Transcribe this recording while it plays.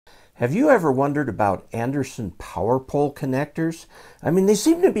Have you ever wondered about Anderson Powerpole connectors? I mean, they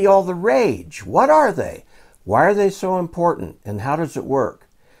seem to be all the rage. What are they? Why are they so important? And how does it work?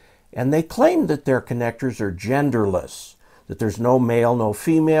 And they claim that their connectors are genderless, that there's no male, no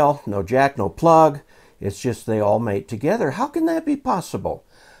female, no jack, no plug. It's just they all mate together. How can that be possible?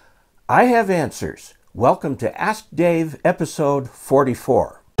 I have answers. Welcome to Ask Dave, episode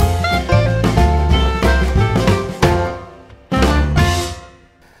 44.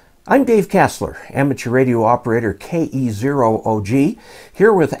 I'm Dave Kassler, amateur radio operator KE0OG,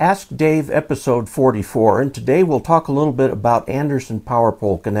 here with Ask Dave episode 44, and today we'll talk a little bit about Anderson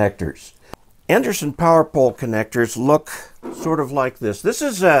Powerpole connectors. Anderson Powerpole connectors look sort of like this. This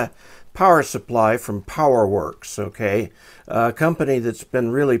is a power supply from PowerWorks, okay? A company that's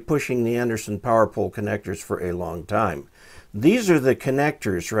been really pushing the Anderson Powerpole connectors for a long time. These are the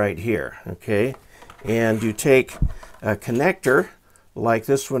connectors right here, okay? And you take a connector like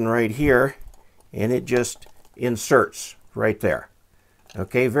this one right here, and it just inserts right there.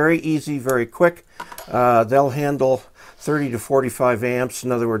 Okay, very easy, very quick. They'll handle 30 to 45 amps.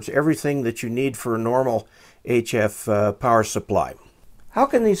 In other words, everything that you need for a normal HF power supply. How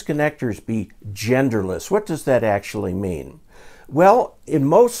can these connectors be genderless? What does that actually mean? Well, in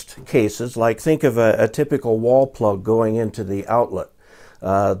most cases, like think of a typical wall plug going into the outlet.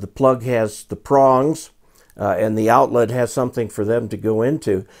 The plug has the prongs, and the outlet has something for them to go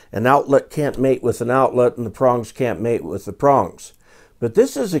into. An outlet can't mate with an outlet, and the prongs can't mate with the prongs. But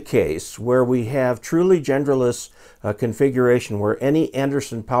this is a case where we have truly genderless configuration where any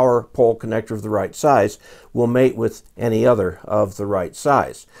Anderson Powerpole connector of the right size will mate with any other of the right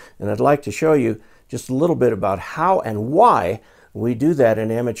size. And I'd like to show you just a little bit about how and why we do that in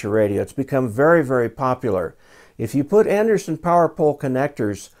amateur radio. It's become very, very popular. If you put Anderson Powerpole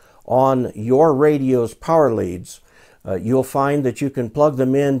connectors on your radio's power leads, you'll find that you can plug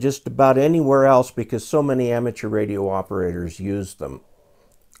them in just about anywhere else because so many amateur radio operators use them.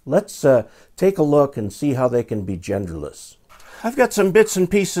 Let's take a look and see how they can be genderless. I've got some bits and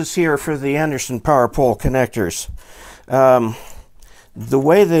pieces here for the Anderson Powerpole connectors. The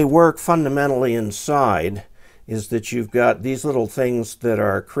way they work fundamentally inside is that you've got these little things that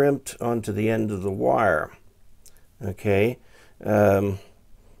are crimped onto the end of the wire. Okay?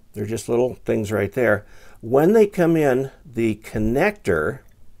 They're just little things right there. When they come in, the connector,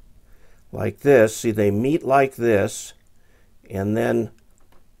 like this, see they meet like this, and then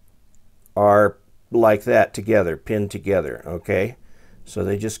are like that together, pinned together, okay? So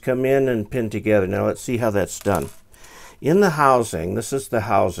they just come in and pin together. Now let's see how that's done. In the housing, this is the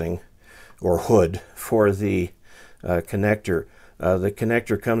housing, or hood, for the connector. The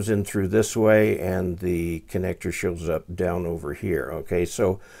connector comes in through this way, and the connector shows up down over here. Okay,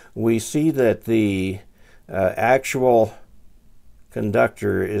 so we see that the actual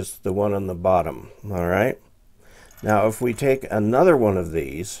conductor is the one on the bottom. All right. Now, if we take another one of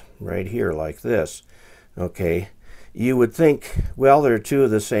these right here, like this, okay, you would think, well, they're two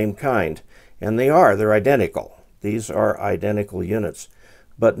of the same kind, and they are. They're identical. These are identical units.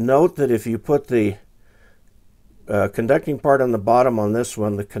 But note that if you put the conducting part on the bottom on this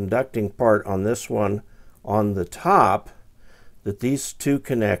one, the conducting part on this one on the top, that these two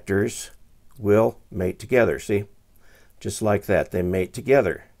connectors will mate together. See? Just like that. They mate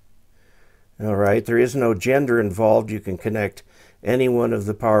together. All right. There is no gender involved. You can connect any one of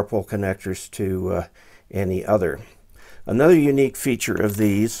the Powerpole connectors to any other. Another unique feature of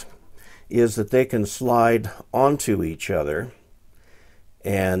these is that they can slide onto each other.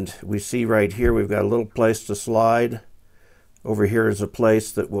 And we see right here we've got a little place to slide. Over here is a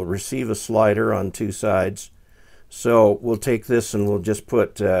place that will receive a slider on two sides. So we'll take this and we'll just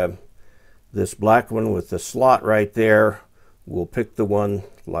put this black one with the slot right there. We'll pick the one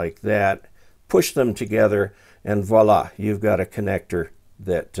like that, push them together, and voila, you've got a connector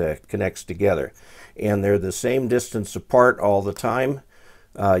that connects together. And they're the same distance apart all the time.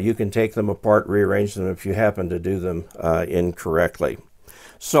 You can take them apart, rearrange them if you happen to do them incorrectly.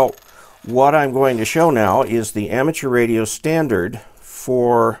 So what I'm going to show now is the amateur radio standard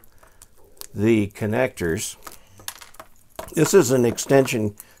for the connectors. This is an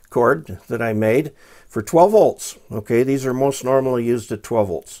extension cord that I made for 12 volts. Okay, these are most normally used at 12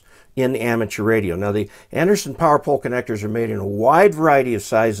 volts in amateur radio. Now the Anderson Powerpole connectors are made in a wide variety of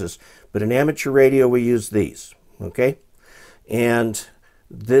sizes, but in amateur radio we use these. Okay, and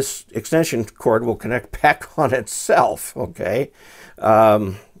this extension cord will connect back on itself. Okay.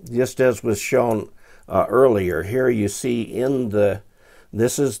 Just as was shown earlier, here you see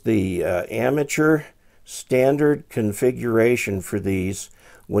this is the amateur standard configuration for these.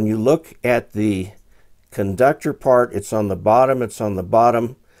 When you look at the conductor part, it's on the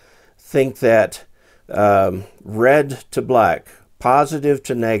bottom, think that red to black, positive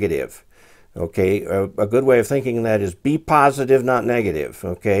to negative. Okay, a good way of thinking that is be positive, not negative.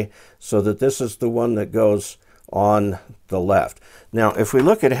 Okay, so that this is the one that goes on the left. Now, if we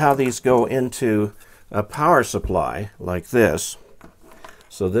look at how these go into a power supply like this,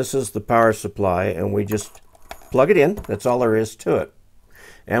 so this is the power supply, and we just plug it in. That's all there is to it.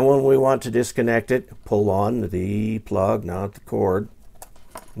 And when we want to disconnect it, pull on the plug, not the cord.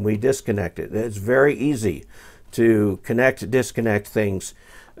 We disconnect it. It's very easy to connect, disconnect things.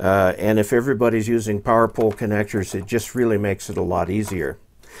 And if everybody's using Powerpole connectors, it just really makes it a lot easier.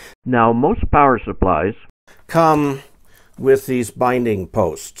 Now, most power supplies come with these binding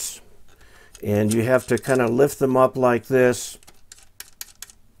posts. And you have to kind of lift them up like this.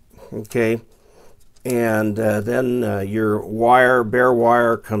 Okay. And then your wire, bare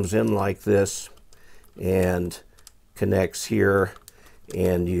wire, comes in like this and connects here.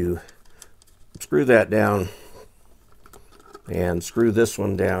 And you screw that down and screw this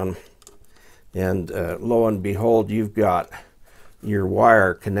one down. And lo and behold, you've got your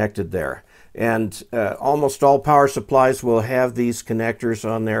wire connected there. And almost all power supplies will have these connectors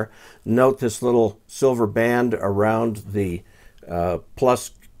on there. Note this little silver band around the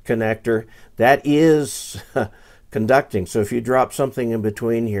plus connector. That is conducting. So if you drop something in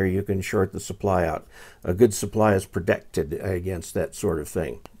between here, you can short the supply out. A good supply is protected against that sort of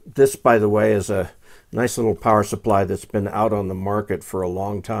thing. This, by the way, is a nice little power supply that's been out on the market for a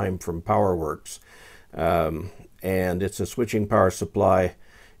long time from PowerWorks. And it's a switching power supply.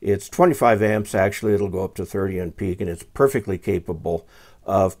 It's 25 amps, actually. It'll go up to 30 on peak, and it's perfectly capable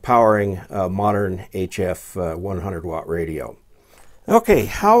of powering a modern HF 100 watt radio. Okay,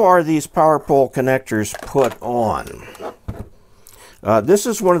 how are these Powerpole connectors put on? This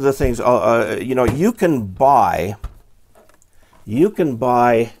is one of the things, you know, you can buy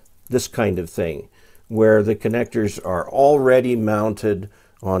this kind of thing where the connectors are already mounted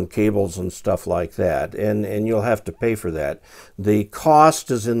on cables and stuff like that, and you'll have to pay for that. The cost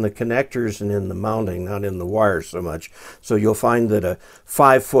is in the connectors and in the mounting, not in the wires so much. So you'll find that a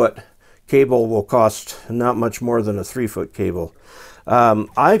 5-foot cable will cost not much more than a 3-foot cable.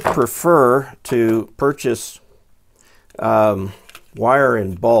 I prefer to purchase wire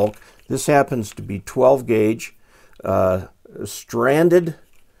in bulk. This happens to be 12 gauge stranded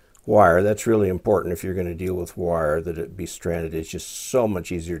wire. That's really important if you're going to deal with wire, that it be stranded. It's just so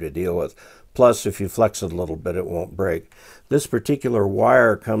much easier to deal with. Plus, if you flex it a little bit, it won't break. This particular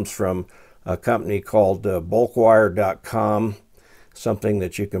wire comes from a company called bulkwire.com, something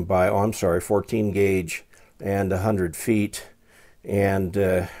that you can buy, 14 gauge and 100 feet. And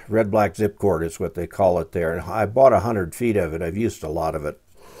red black zip cord is what they call it there. And I bought 100 feet of it. I've used a lot of it.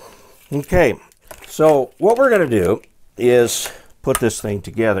 Okay, so what we're going to do is put this thing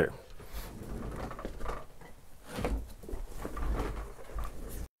together.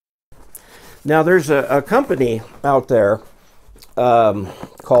 Now there's a company out there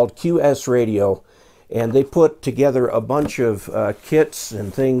called QS Radio, and they put together a bunch of kits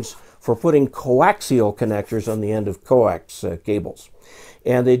and things for putting coaxial connectors on the end of coax cables.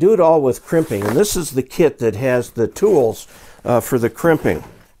 And they do it all with crimping. And this is the kit that has the tools for the crimping.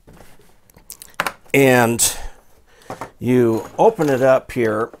 And you open it up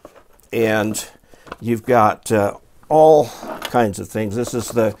here, and you've got all kinds of things. This is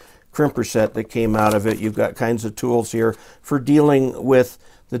the crimper set that came out of it. You've got kinds of tools here for dealing with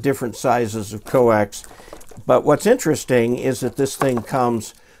the different sizes of coax. But what's interesting is that this thing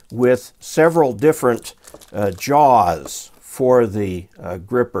comes with several different jaws for the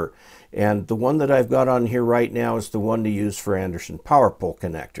gripper. And the one that I've got on here right now is the one to use for Anderson Powerpole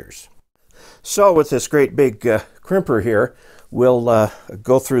connectors. So with this great big crimper here, we'll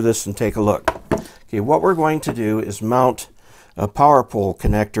go through this and take a look. Okay, what we're going to do is mount a Powerpole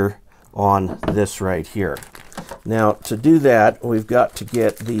connector on this right here. Now, to do that, we've got to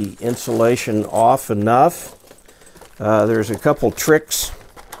get the insulation off enough. There's a couple tricks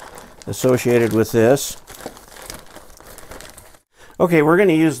associated with this. Okay, we're going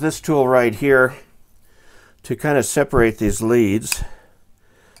to use this tool right here to kind of separate these leads.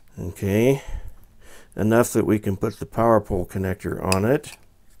 Okay, enough that we can put the Powerpole connector on it.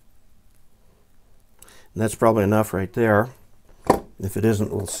 And that's probably enough right there. If it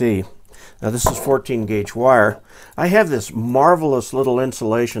isn't, we'll see. Now this is 14 gauge wire. I have this marvelous little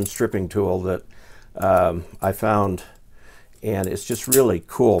insulation stripping tool that I found, and it's just really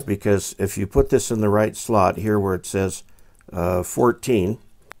cool because if you put this in the right slot here where it says 14,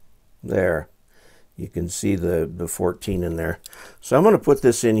 there, you can see the 14 in there. So I'm going to put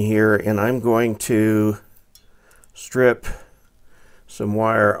this in here, and I'm going to strip some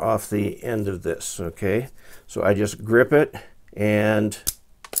wire off the end of this, okay? So I just grip it and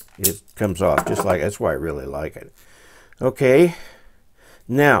it comes off just like, that's why I really like it. Okay,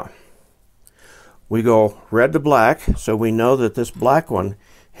 now we go red to black, so we know that this black one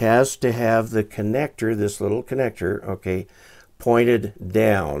has to have the connector, this little connector, okay, pointed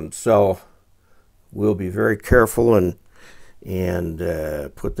down. So we'll be very careful and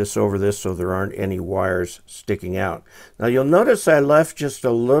put this over this so there aren't any wires sticking out. Now you'll notice I left just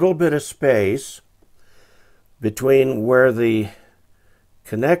a little bit of space between where the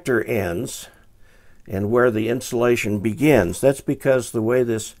connector ends and where the insulation begins. That's because the way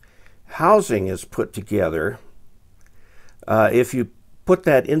this housing is put together, if you put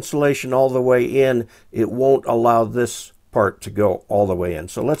that insulation all the way in, it won't allow this part to go all the way in.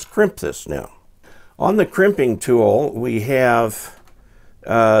 So let's crimp this now. On the crimping tool, we have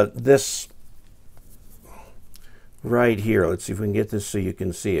this right here. Let's see if we can get this so you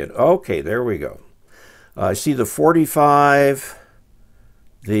can see it. Okay, there we go. I see the 45,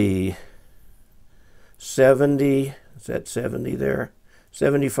 the 70, is that 70 there?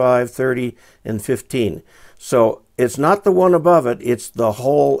 75, 30, and 15. So it's not the one above it, it's the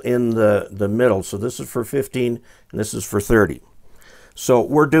hole in the middle. So this is for 15 and this is for 30. So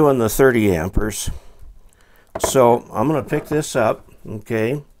we're doing the 30 amperes. So I'm going to pick this up,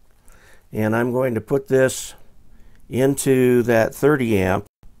 okay, and I'm going to put this into that 30 amp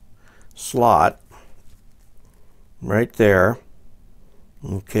slot right there,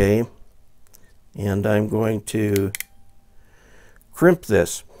 okay, and I'm going to crimp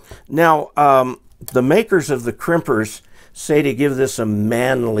this. Now, the makers of the crimpers say to give this a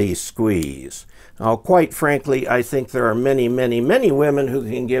manly squeeze. Now, quite frankly, I think there are many, many, many women who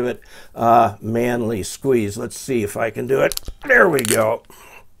can give it a manly squeeze. Let's see if I can do it. There we go.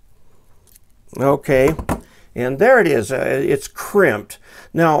 Okay, and there it is. It's crimped.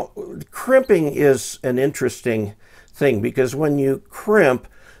 Now, crimping is an interesting thing because when you crimp,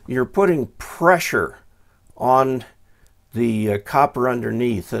 you're putting pressure on the copper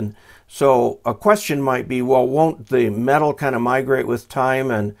underneath. And so a question might be, well, won't the metal kind of migrate with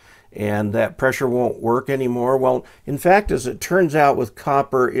time and that pressure won't work anymore? Well, in fact, as it turns out with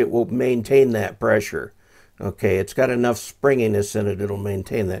copper, it will maintain that pressure. Okay, it's got enough springiness in it, it'll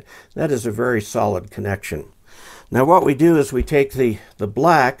maintain that. That is a very solid connection. Now what we do is we take the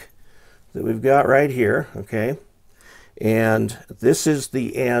black that we've got right here, okay, and this is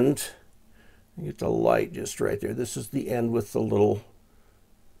the end. Get the light just right there. This is the end with the little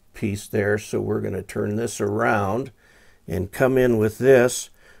piece there. So we're going to turn this around and come in with this,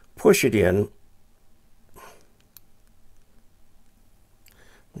 push it in.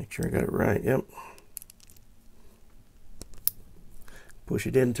 Make sure I got it right. Yep. Push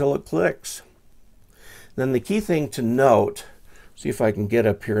it in until it clicks. Then the key thing to note, see if I can get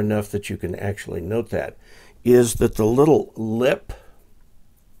up here enough that you can actually note that, is that the little lip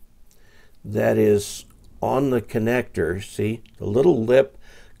that is on the connector, see, the little lip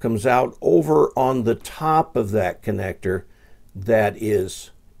comes out over on the top of that connector that is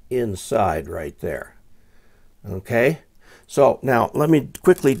inside right there. Okay, so now let me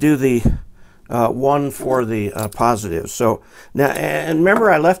quickly do the one for the positive. So now, and remember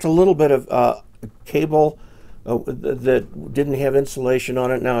I left a little bit of cable that didn't have insulation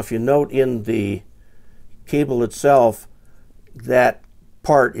on it. Now if you note in the cable itself, that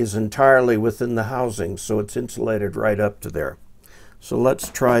part is entirely within the housing, so it's insulated right up to there. So let's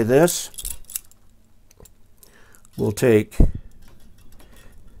try this. We'll take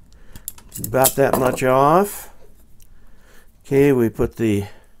about that much off. Okay, we put the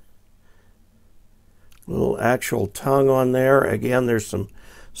little actual tongue on there. Again, there's some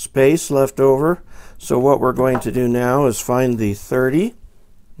space left over. So what we're going to do now is find the 30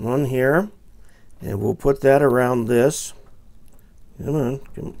 on here, and we'll put that around this. Come on,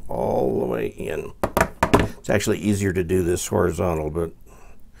 come all the way in. It's actually easier to do this horizontal, but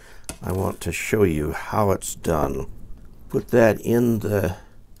I want to show you how it's done. Put that in the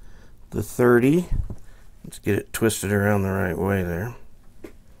 30. Let's get it twisted around the right way there.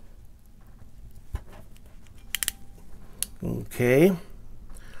 Okay.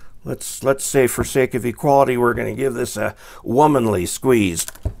 Let's say for sake of equality, we're going to give this a womanly squeeze.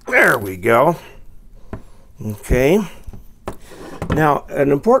 There we go. Okay. Now,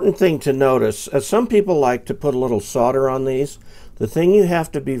 an important thing to notice, some people like to put a little solder on these. The thing you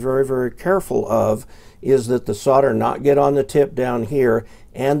have to be very, very careful of is that the solder not get on the tip down here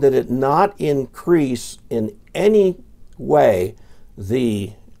and that it not increase in any way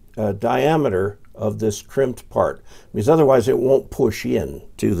the diameter of this crimped part, because otherwise it won't push in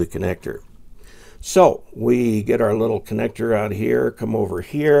to the connector. So we get our little connector out here, come over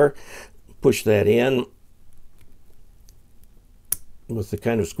here, push that in with the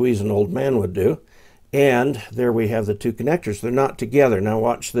kind of squeeze an old man would do. And there we have the two connectors. They're not together. Now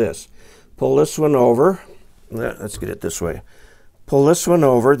watch this. Pull this one over. Let's get it this way. Pull this one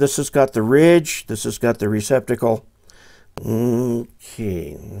over. This has got the ridge. This has got the receptacle.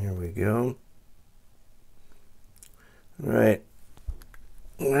 Okay, there we go. Right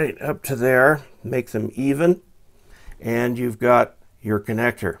up to there. Make them even. And you've got your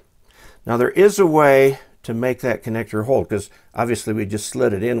connector. Now there is a way to make that connector hold, because obviously we just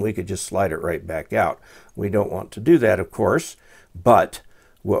slid it in. We could just slide it right back out. We don't want to do that, of course, but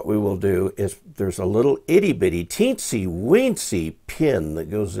what we will do is there's a little itty bitty teensy weensy pin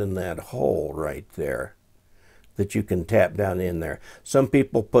that goes in that hole right there that you can tap down in there. Some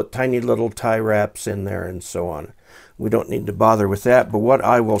people put tiny little tie wraps in there and so on. We don't need to bother with that, but what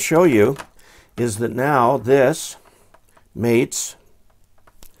I will show you is that now this mates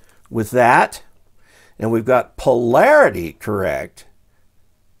with that, and we've got polarity correct.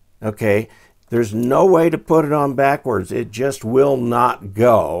 Okay, there's no way to put it on backwards. It just will not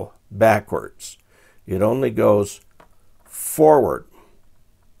go backwards. It only goes forward,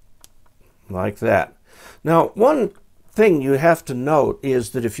 like that. Now, one thing you have to note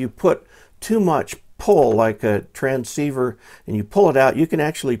is that if you put too much pull, like a transceiver, and you pull it out, you can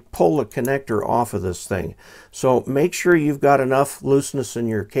actually pull the connector off of this thing. So make sure you've got enough looseness in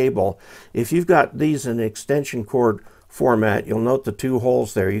your cable. If you've got these in extension cord format, you'll note the two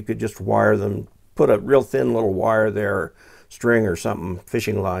holes there. You could just wire them, put a real thin little wire there, or string or something,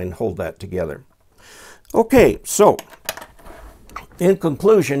 fishing line, hold that together. Okay, so in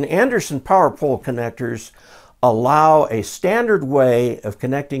conclusion, Anderson Powerpole connectors allow a standard way of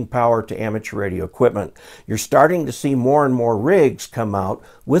connecting power to amateur radio equipment. You're starting to see more and more rigs come out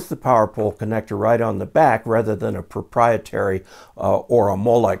with the Powerpole connector right on the back rather than a proprietary or a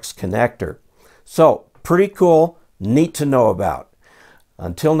Molex connector. So, pretty cool, neat to know about.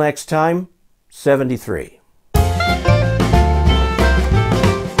 Until next time, 73.